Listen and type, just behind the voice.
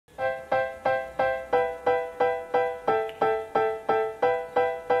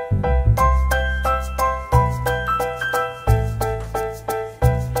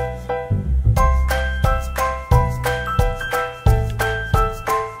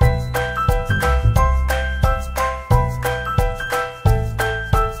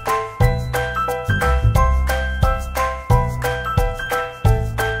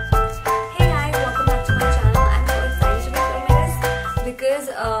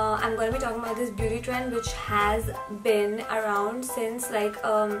I'm going to be talking about this beauty trend which has been around since like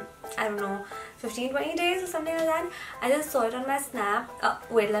I don't know, 15-20 days or something like that. I just saw it on my snap.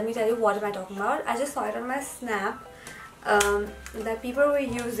 Wait, let me tell you what am I talking about. I just saw it on my snap that people were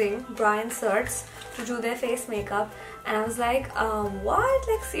using bra inserts to do their face makeup, and I was like, what?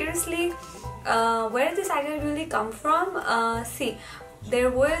 Like seriously? Where did this idea really come from? See,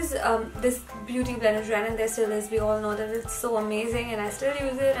 there was this beauty blender trend, and there still is. We all know that it's so amazing, and I still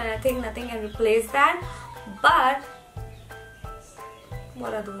use it, and I think nothing can replace that. But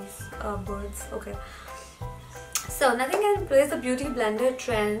what are those birds? Okay, so nothing can replace the beauty blender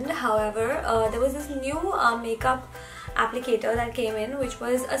trend. However, there was this new makeup applicator that came in, which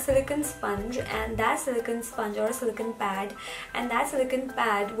was a silicone sponge, and that silicone sponge, or a silicone pad, and that silicone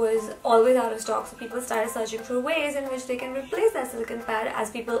pad was always out of stock. So people started searching for ways in which they can replace that silicone pad, as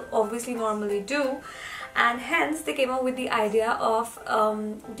people obviously normally do, and hence they came up with the idea of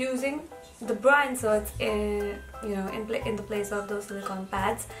using the bra inserts in the place of those silicone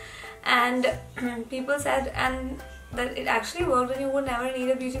pads. And people said that it actually worked, and you would never need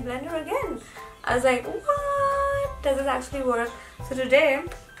a beauty blender again. I was like, what? Does this actually work? So today,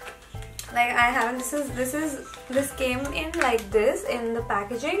 like, I haven't, this came in like this in the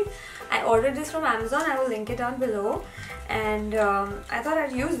packaging. I ordered this from Amazon. I will link it down below, and I thought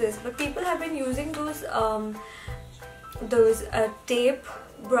I'd use this, but people have been using those tape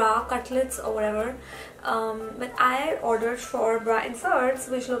bra cutlets or whatever, but I ordered for bra inserts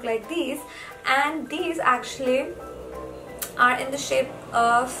which look like these, and these actually are in the shape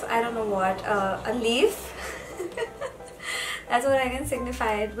of, I don't know what, a leaf. That's what I can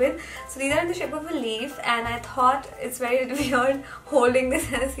signify it with. So these are in the shape of a leaf, and I thought it's very weird holding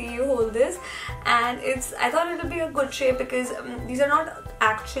this and see you hold this, and I thought it would be a good shape because these are not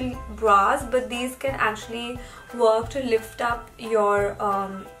actual bras, but these can actually work to lift up your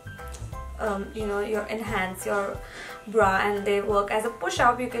enhance your bra, and they work as a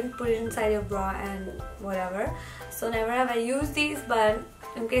push-up. You can put it inside your bra and whatever. So never have I used these, but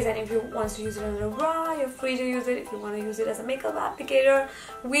in case any of you wants to use it under a bra, you're free to use it. If you want to use it as a makeup applicator,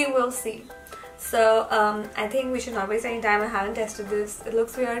 we will see. So I think we should not waste any time. I haven't tested this. It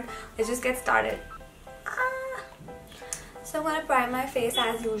looks weird. Let's just get started. So I'm going to prime my face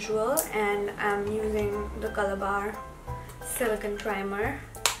as usual, and I'm using the Color Bar Silicone Primer.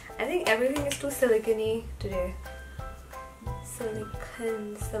 I think everything is too silicone-y today.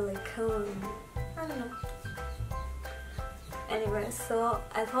 Silicone. I don't know. Anyway, so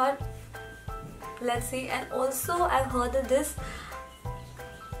I thought, let's see. And also I've heard that this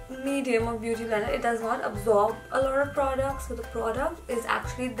medium of beauty blender, it does not absorb a lot of product, so the product is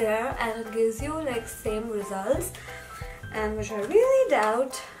actually there and it gives you like same results, and which I really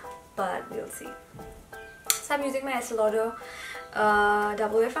doubt, but we'll see. So I'm using my Estee Lauder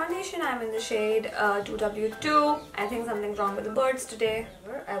Double Wear Foundation. I'm in the shade 2W2. I think something's wrong with the birds today.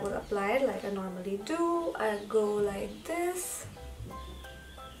 I will apply it like I normally do. I go like this,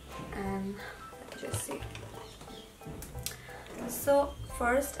 and let's just see. So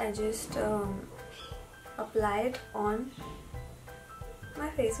first I just apply it on my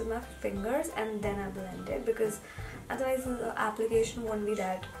face with my fingers, and then I blend it, because otherwise the application won't be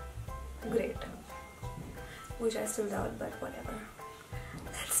that great, which I still doubt, but whatever.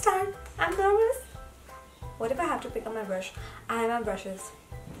 Let's start. I'm nervous. What if I have to pick up my brush? I have my brushes,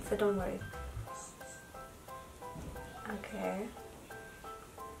 so don't worry. Okay.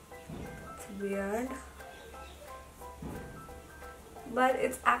 It's weird, but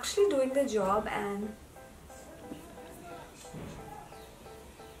it's actually doing the job, and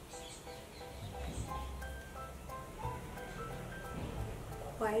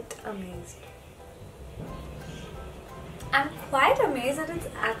quite amazing. I'm quite amazed that it's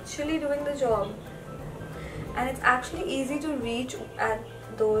actually doing the job, and it's actually easy to reach at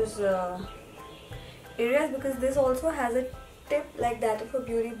those areas, because this also has a tip like that of a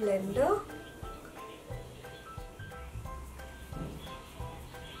beauty blender.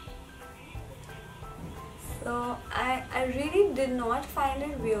 So I really did not find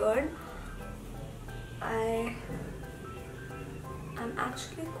it weird. I'm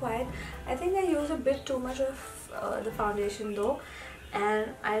actually I think I use a bit too much of the foundation though,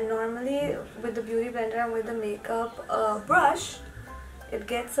 and I normally, with the beauty blender and with the makeup brush, it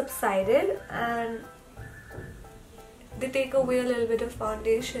gets subsided and they take away a little bit of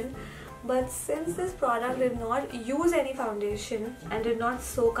foundation. But since this product did not use any foundation and did not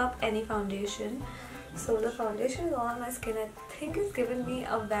soak up any foundation, so the foundation is all on my skin, I think it's given me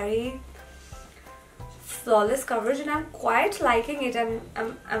a very flawless coverage, and I'm quite liking it.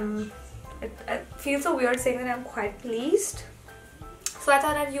 It feels so weird saying that I'm quite pleased. So I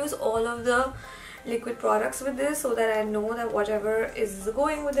thought I'd use all of the liquid products with this so that I know that whatever is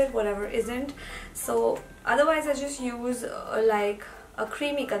going with it, whatever isn't. So otherwise I just use like a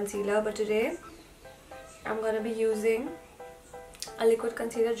creamy concealer, but today I'm gonna be using a liquid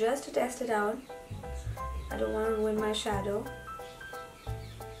concealer just to test it out. I don't want to ruin my shadow,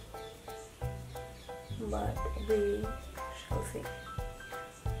 but we shall see.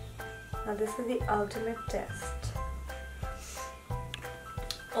 Now this is the ultimate test.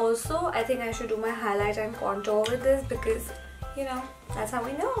 Also, I think I should do my highlight and contour with this because, you know, that's how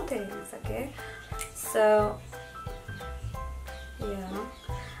we know things, okay? So, yeah.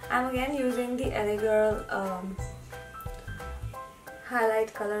 I'm again using the LA Girl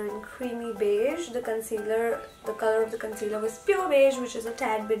highlight color in creamy beige. The concealer, the color of the concealer was pure beige, which is a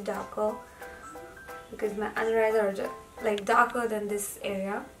tad bit darker because my under eyes are just, like, darker than this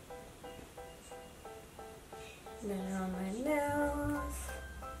area. Then around my nose.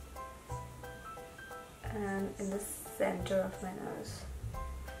 And in the center of my nose.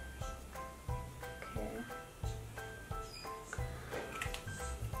 Okay.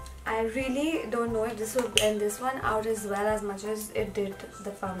 I really don't know if this will blend this one out as well as much as it did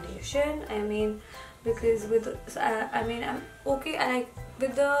the foundation. I mean, because with I'm okay. I like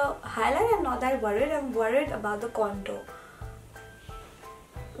with the highlight, I'm not that worried. I'm worried about the contour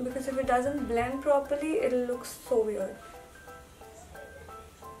because if it doesn't blend properly, it'll look so weird.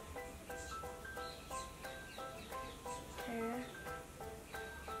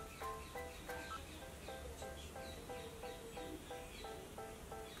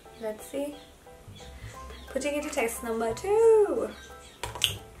 Let's see. Putting it to test number 2.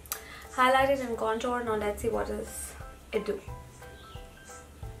 Highlighted and contour. Now let's see what does it do.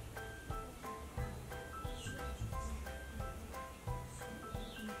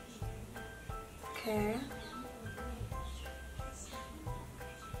 Okay.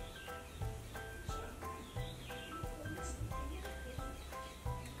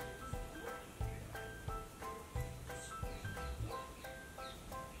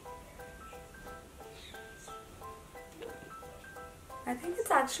 I think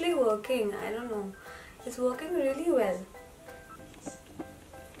it's actually working. I don't know. It's working really well.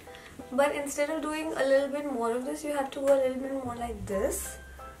 But instead of doing a little bit more of this, you have to go a little bit more like this.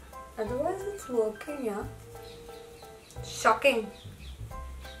 Otherwise, it's working, yeah. Shocking.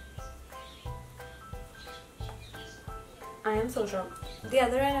 I am so shocked. The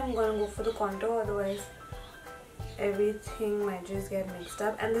other end, I'm gonna go for the contour. Otherwise, everything might just get mixed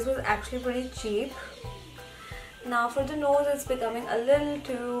up. And this was actually pretty cheap. Now for the nose, it's becoming a little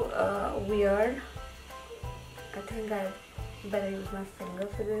too weird. I think I better use my finger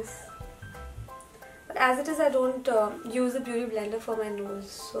for this. But as it is, I don't use a beauty blender for my nose,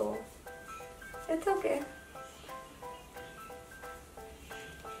 so it's okay.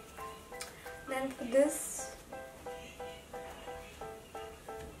 Then for this,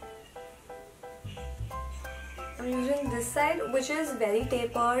 I'm using this side, which is very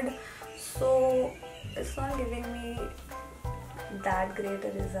tapered, so it's not giving me that great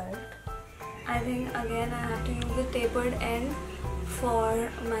a result. I think again I have to use the tapered end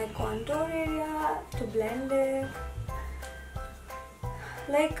for my contour area to blend it.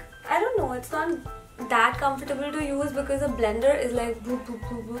 Like, I don't know, it's not that comfortable to use because a blender is like boop boop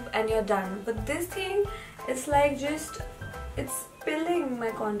boop boop and you're done. But this thing, it's like just, it's spilling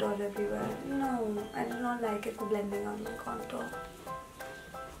my contour everywhere. No, I do not like it for blending out my contour.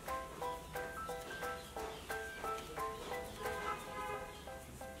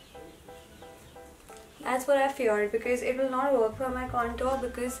 That's what I feared, because it will not work for my contour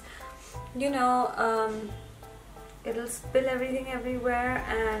because, you know, it'll spill everything everywhere,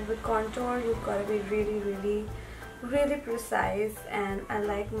 and with contour you've got to be really precise, and I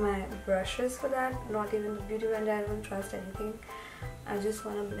like my brushes for that, not even the beauty blender. I don't trust anything. I just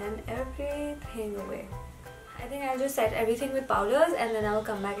want to blend everything away. I think I'll just set everything with powders and then I'll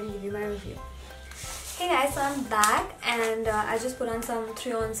come back and give you my review. Hey guys, so I'm back, and I just threw on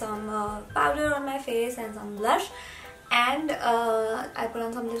some powder on my face and some blush, and I put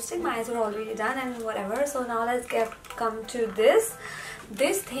on some lipstick. My eyes were already done and whatever. So now let's come to this.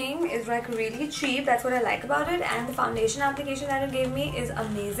 This thing is like really cheap. That's what I like about it, and the foundation application that it gave me is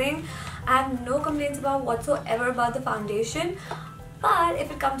amazing. I have no complaints whatsoever about the foundation. But if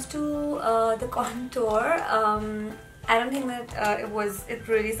it comes to the contour, I don't think that it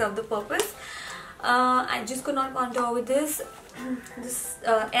really served the purpose. I just could not contour with this. This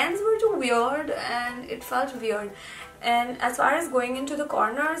ends were too weird and it felt weird. And as far as going into the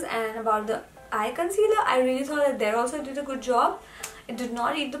corners and about the eye concealer, I really thought that there also did a good job. It did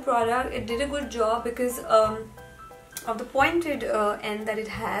not eat the product. It did a good job because of the pointed end that it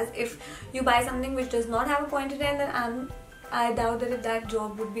has. If you buy something which does not have a pointed end, then I doubt that if that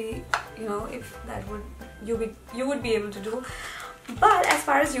job would be, you know, if that would you would be able to do. But as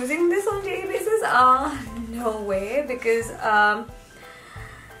far as using this on a daily basis, no way, because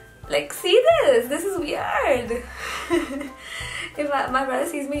like, see this? This is weird. If my brother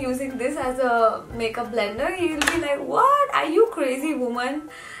sees me using this as a makeup blender, he'll be like, what? Are you crazy, woman?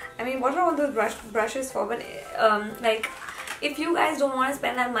 I mean, what are all those brushes for? But like, if you guys don't want to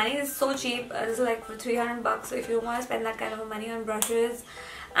spend that money, it's so cheap. It's like for 300 bucks. So if you don't want to spend that kind of money on brushes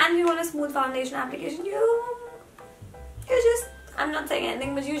and you want a smooth foundation application, you just, I'm not saying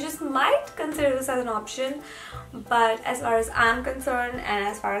anything, but you just might consider this as an option. But as far as I'm concerned, and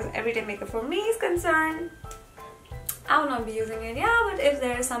as far as everyday makeup for me is concerned, I will not be using it. Yeah, but if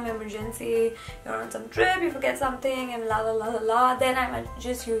there is some emergency, you're on some trip, you forget something and la la la la la, then I might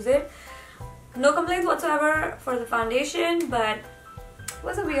just use it. No complaints whatsoever for the foundation, but it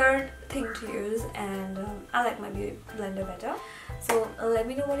was a weird thing to use, and I like my beauty blender better. So let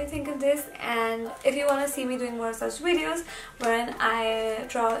me know what you think of this, and if you want to see me doing more such videos wherein I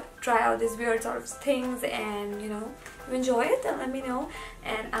try out these weird sort of things and, you know, you enjoy it, then let me know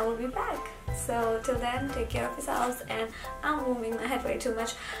and I will be back. So till then, take care of yourselves, and I'm moving my head way too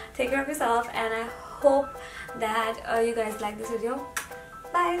much. Take care of yourself, and I hope that you guys like this video.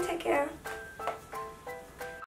 Bye, take care.